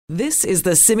This is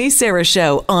the Simi Sara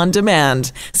Show on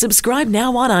demand. Subscribe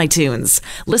now on iTunes.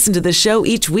 Listen to the show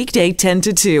each weekday 10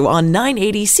 to 2 on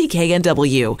 980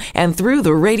 CKNW and through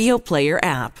the Radio Player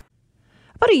app.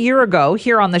 About a year ago,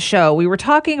 here on the show, we were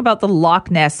talking about the Loch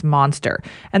Ness Monster.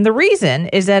 And the reason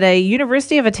is that a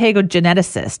University of Otago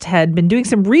geneticist had been doing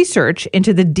some research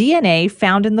into the DNA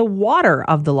found in the water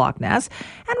of the Loch Ness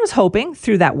and was hoping,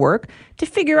 through that work, to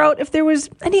figure out if there was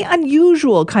any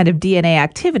unusual kind of DNA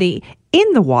activity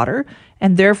in the water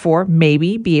and therefore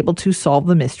maybe be able to solve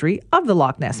the mystery of the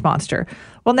Loch Ness Monster.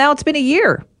 Well, now it's been a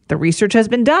year. The research has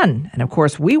been done. And of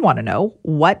course, we want to know,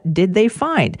 what did they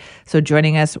find? So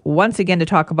joining us once again to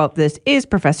talk about this is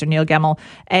Professor Neil Gemmell,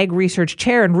 Ag Research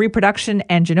Chair in Reproduction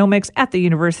and Genomics at the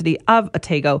University of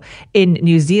Otago in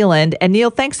New Zealand. And Neil,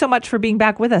 thanks so much for being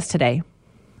back with us today.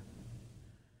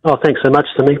 Oh, thanks so much,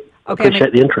 Simi. Okay,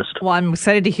 appreciate the interest. Well, I'm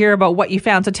excited to hear about what you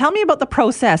found. So tell me about the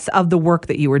process of the work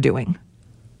that you were doing.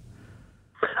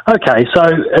 Okay, so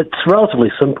it's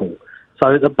relatively simple.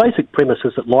 So the basic premise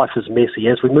is that life is messy.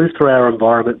 As we move through our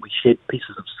environment, we shed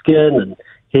pieces of skin and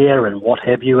hair and what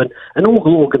have you, and all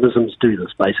organisms do this,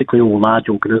 basically, all large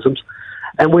organisms.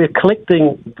 And we're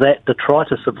collecting that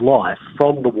detritus of life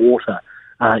from the water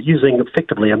using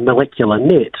effectively a molecular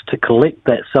net to collect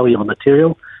that cellular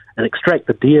material and extract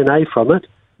the DNA from it.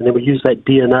 And then we use that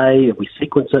DNA and we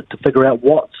sequence it to figure out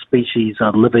what species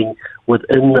are living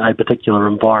within a particular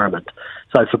environment.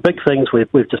 So for big things,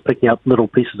 we're just picking up little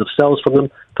pieces of cells from them.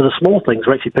 For the small things,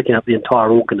 we're actually picking up the entire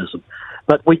organism.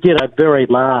 But we get a very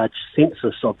large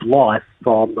census of life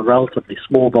from a relatively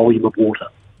small volume of water.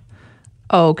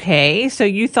 Okay, so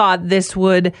you thought this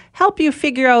would help you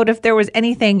figure out if there was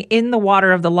anything in the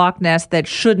water of the Loch Ness that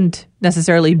shouldn't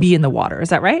necessarily be in the water. Is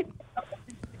that right?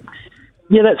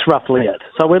 Yeah, that's roughly it.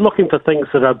 So we're looking for things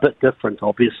that are a bit different,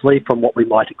 obviously, from what we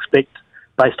might expect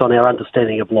based on our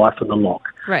understanding of life in the loch.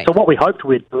 Right. So what we hoped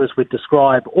we'd do is we'd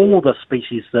describe all the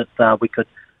species that we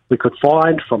could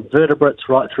find, from vertebrates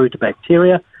right through to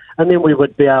bacteria, and then we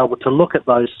would be able to look at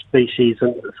those species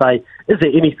and say, is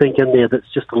there anything in there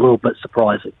that's just a little bit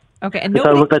surprising? Okay, and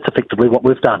so that's effectively what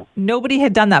we've done. Nobody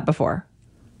had done that before?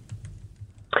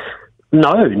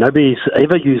 No, nobody's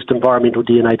ever used environmental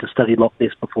DNA to study Loch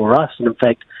Ness before us, and in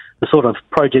fact, the sort of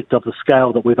project of the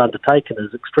scale that we've undertaken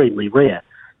is extremely rare.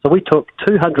 So we took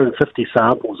 250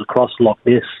 samples across Loch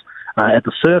Ness at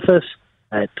the surface,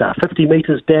 at 50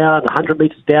 metres down, 100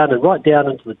 metres down, and right down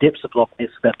into the depths of Loch Ness,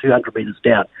 about 200 metres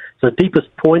down. So the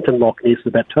deepest point in Loch Ness is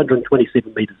about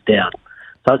 227 metres down.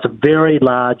 So it's a very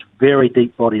large, very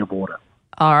deep body of water.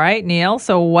 All right, Neil.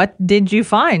 So what did you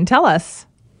find? Tell us.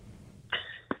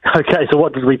 Okay, so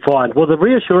what did we find? Well, the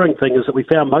reassuring thing is that we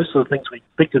found most of the things we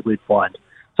expected we'd find.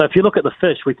 So if you look at the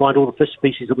fish, we find all the fish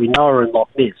species that we know are in Loch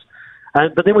Ness.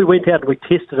 But then we went out and we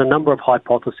tested a number of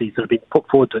hypotheses that have been put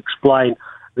forward to explain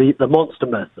the monster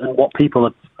myth and what people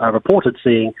have reported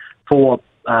seeing for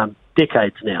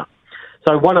decades now.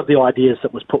 So one of the ideas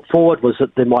that was put forward was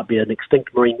that there might be an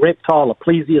extinct marine reptile, a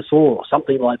plesiosaur or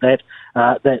something like that,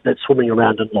 that's swimming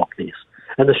around in Loch Ness.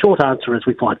 And the short answer is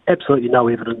we find absolutely no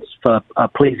evidence for a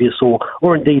plesiosaur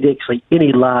or indeed actually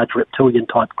any large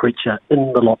reptilian-type creature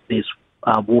in the Loch Ness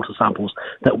water samples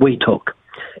that we took.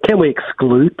 Can we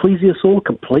exclude plesiosaur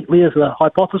completely as a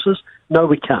hypothesis? No,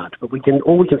 we can't. But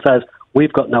all we can say is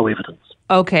we've got no evidence.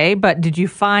 Okay, but did you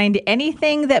find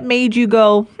anything that made you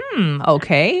go,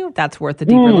 okay, that's worth a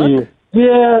deeper look?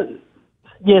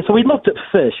 Yeah, so we looked at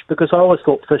fish because I always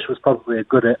thought fish was probably a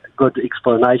good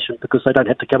explanation because they don't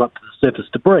have to come up to the surface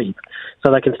to breathe.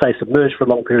 So they can stay submerged for a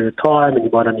long period of time and you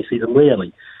might only see them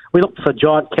rarely. We looked for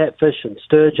giant catfish and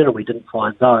sturgeon and we didn't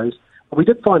find those. But we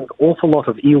did find an awful lot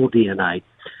of eel DNA.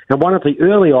 And one of the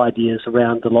early ideas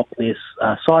around the Loch Ness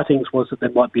sightings was that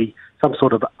there might be some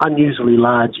sort of unusually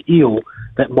large eel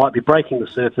that might be breaking the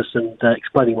surface and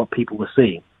explaining what people were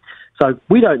seeing. So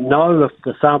we don't know if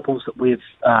the samples that we've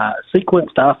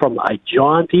sequenced are from a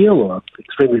giant eel or an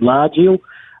extremely large eel.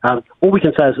 All we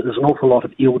can say is that there's an awful lot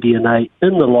of eel DNA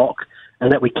in the loch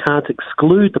and that we can't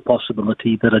exclude the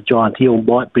possibility that a giant eel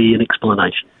might be an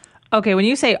explanation. Okay, when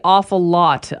you say awful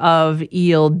lot of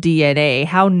eel DNA,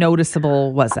 how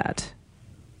noticeable was that?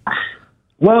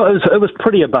 Well, it was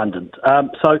pretty abundant.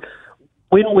 So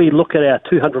when we look at our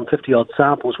 250-odd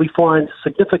samples, we find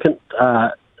significant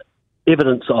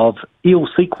evidence of eel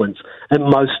sequence in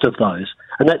most of those,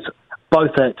 and that's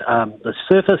both at the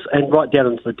surface and right down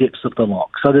into the depths of the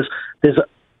loch. So there's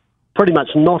pretty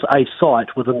much not a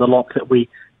site within the loch that we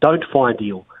don't find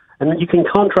eel. And you can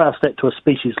contrast that to a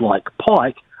species like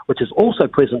pike, which is also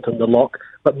present in the loch,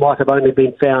 but might have only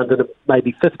been found in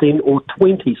maybe 15 or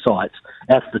 20 sites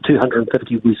out of the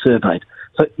 250 we surveyed.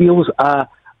 So eels are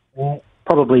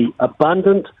probably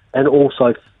abundant and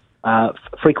also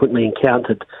frequently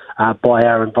encountered by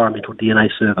our environmental DNA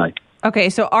survey. Okay,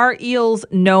 so are eels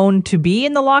known to be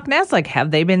in the Loch Ness? Like,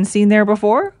 have they been seen there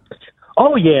before?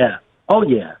 Oh, yeah.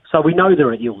 So we know there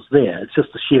are eels there. It's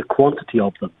just the sheer quantity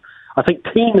of them. I think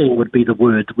teeming would be the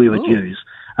word we would use.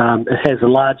 It has a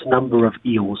large number of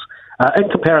eels in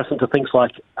comparison to things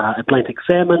like Atlantic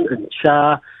salmon and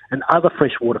char and other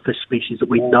freshwater fish species that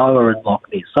we know are in Loch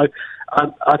Ness. So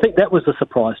I think that was a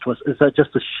surprise to us, is that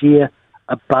just the sheer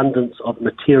abundance of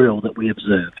material that we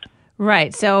observed.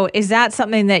 Right. So is that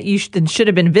something that you should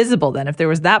have been visible then? If there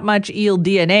was that much eel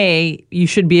DNA, you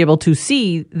should be able to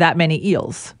see that many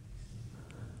eels.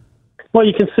 Well,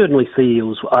 you can certainly see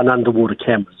eels on underwater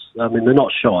cameras. I mean, they're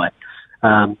not shy.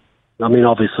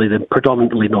 Obviously, they're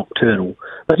predominantly nocturnal.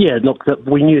 But yeah, look,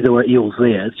 we knew there were eels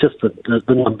there. It's just that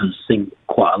the numbers seem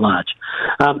quite large.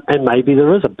 And maybe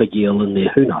there is a big eel in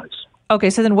there. Who knows?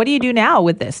 Okay, so then what do you do now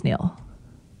with this, Neil?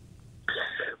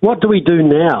 What do we do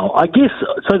now? I guess,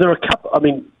 so there are a couple,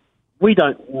 we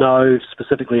don't know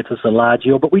specifically if it's a large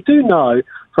eel, but we do know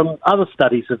from other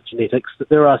studies of genetics that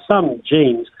there are some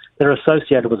genes that are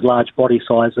associated with large body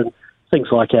size in things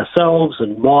like ourselves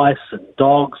and mice and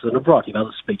dogs and a variety of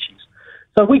other species.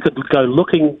 So we could go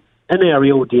looking in our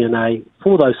eel DNA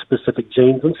for those specific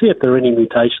genes and see if there are any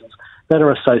mutations that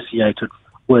are associated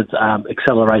with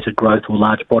accelerated growth or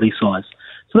large body size.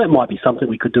 So that might be something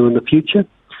we could do in the future.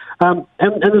 And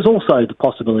there's also the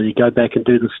possibility to go back and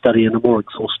do the study in a more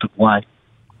exhaustive way.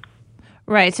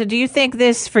 Right. So do you think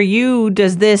this, for you,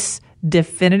 does this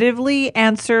definitively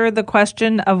answer the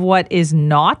question of what is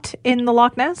not in the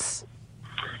Loch Ness?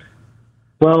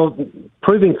 Well,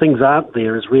 proving things aren't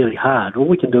there is really hard. All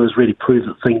we can do is really prove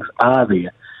that things are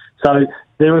there. So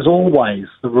there is always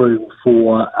the room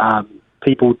for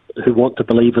people who want to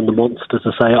believe in the monster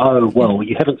to say, oh, well,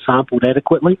 you haven't sampled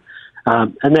adequately.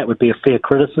 And that would be a fair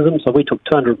criticism. So we took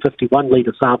 251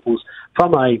 litre samples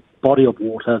from a body of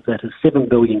water that is 7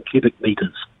 billion cubic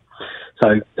metres.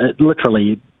 So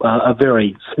literally a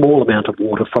very small amount of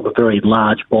water from a very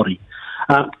large body.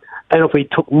 And if we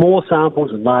took more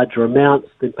samples in larger amounts,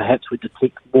 then perhaps we'd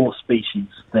detect more species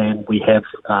than we have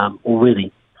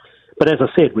already. But as I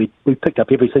said, we picked up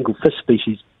every single fish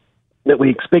species that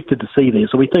we expected to see there.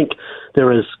 So we think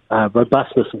there is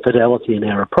robustness and fidelity in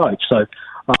our approach. So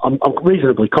I'm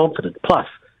reasonably confident. Plus,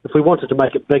 if we wanted to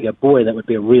make it bigger, boy, that would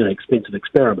be a really expensive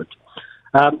experiment.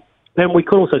 Then we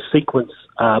could also sequence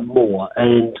more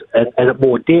and at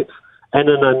more depth and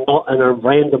in a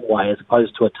random way as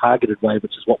opposed to a targeted way,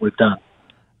 which is what we've done.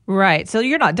 Right. So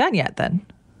you're not done yet then?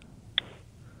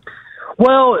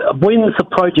 Well, when's the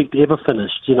project ever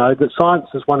finished? That science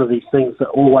is one of these things that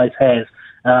always has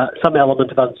some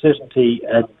element of uncertainty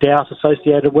and doubt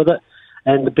associated with it.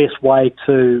 And the best way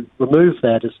to remove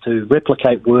that is to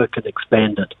replicate work and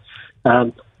expand it.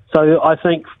 So I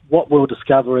think what we'll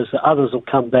discover is that others will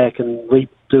come back and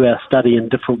redo our study in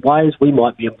different ways. We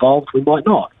might be involved, we might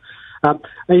not.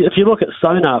 If you look at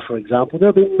sonar, for example, there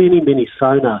have been many, many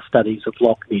sonar studies of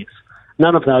Loch Ness.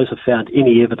 None of those have found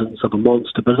any evidence of a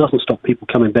monster, but it doesn't stop people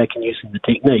coming back and using the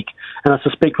technique. And I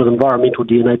suspect with environmental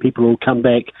DNA, people will come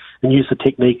back and use the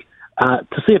technique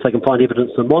to see if they can find evidence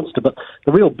of a monster. But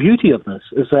the real beauty of this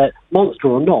is that, monster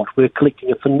or not, we're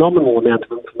collecting a phenomenal amount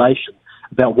of information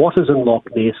about what is in Loch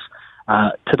Ness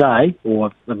today,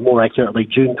 or more accurately,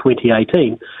 June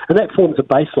 2018, and that forms a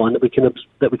baseline that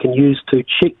we can use to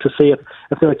check to see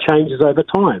if there are changes over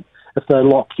time. If the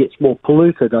loch gets more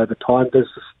polluted over time, does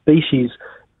the species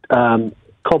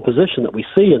composition that we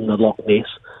see in the Loch Ness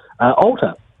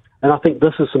alter? And I think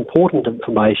this is important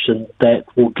information that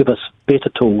will give us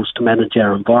better tools to manage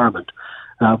our environment,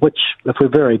 which, if we're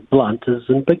very blunt, is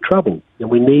in big trouble. And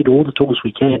we need all the tools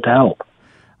we can to help.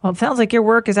 Well, it sounds like your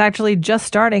work is actually just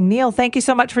starting. Neil, thank you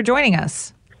so much for joining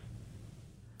us.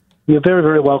 You're very,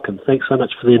 very welcome. Thanks so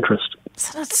much for the interest.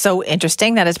 So that's so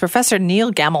interesting. That is Professor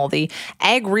Neil Gemmell, the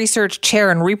Ag Research Chair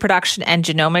in Reproduction and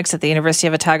Genomics at the University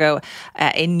of Otago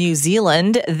in New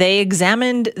Zealand. They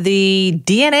examined the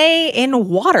DNA in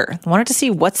water, wanted to see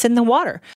what's in the water.